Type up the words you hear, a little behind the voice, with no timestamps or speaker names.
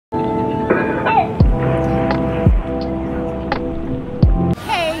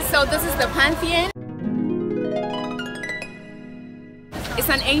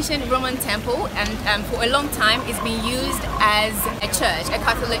an ancient Roman temple, and for a long time it's been used as a church, a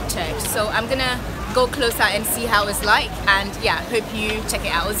Catholic church. So I'm gonna go closer and see how it's like, and yeah, hope you check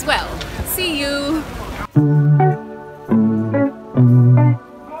it out as well. See you!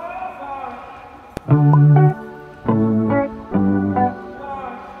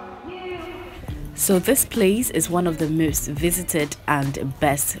 So this place is one of the most visited and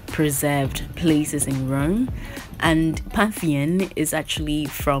best preserved places in Rome, and Pantheon is actually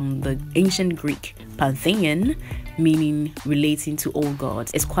from the ancient Greek Pantheon, meaning relating to all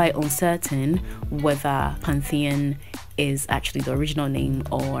gods. It's quite uncertain whether Pantheon is actually the original name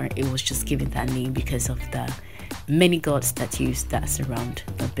or it was just given that name because of the many god statues that surround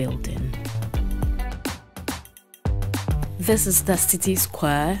the building. This is the city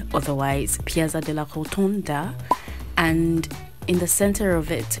square, otherwise Piazza della Rotonda, and in the center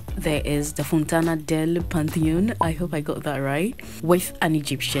of it there is the Fontana del Pantheon, I hope I got that right, with an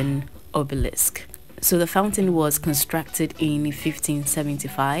Egyptian obelisk. So the fountain was constructed in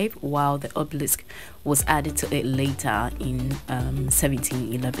 1575, while the obelisk was added to it later in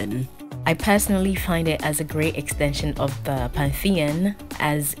 1711. I personally find it as a great extension of the Pantheon,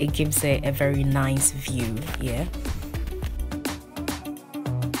 as it gives it a very nice view here.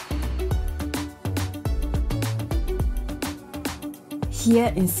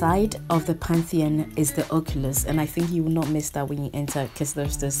 Here inside of the Pantheon is the oculus, and I think you will not miss that when you enter, because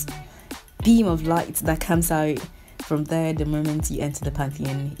there's this beam of light that comes out from there. The moment you enter the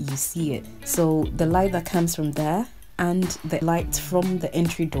Pantheon, you see it. So the light that comes from there and the light from the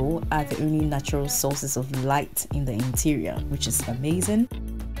entry door are the only natural sources of light in the interior, which is amazing.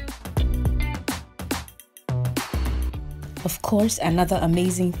 Of course, another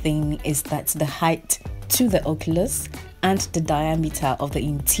amazing thing is that the height to the oculus and the diameter of the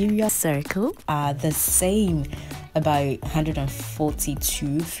interior circle are the same, about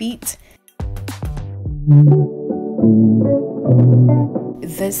 142 feet.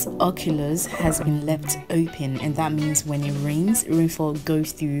 This oculus has been left open, and that means when it rains, rainfall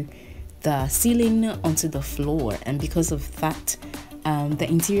goes through the ceiling onto the floor, and because of that the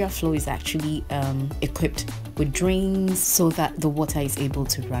interior floor is actually equipped with drains so that the water is able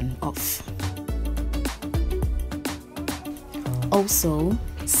to run off. Also,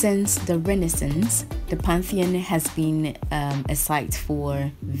 since the Renaissance, the Pantheon has been a site for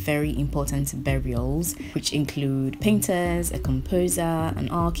very important burials, which include painters, a composer, an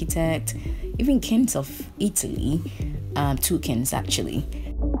architect, even kings of Italy, 2 kings actually.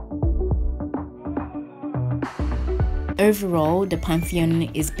 Overall, the Pantheon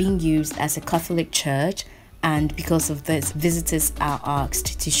is being used as a Catholic church, and because of this, visitors are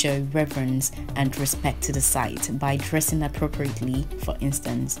asked to show reverence and respect to the site by dressing appropriately. For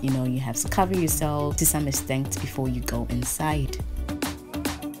instance, you have to cover yourself to some extent before you go inside.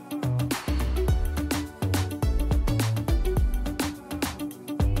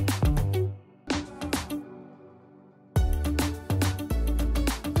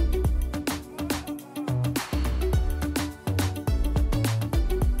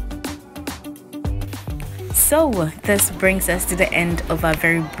 So this brings us to the end of our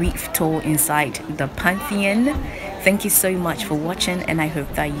very brief tour inside the Pantheon. Thank you so much for watching, and I hope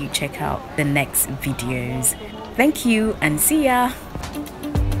that you check out the next videos. Thank you and see ya!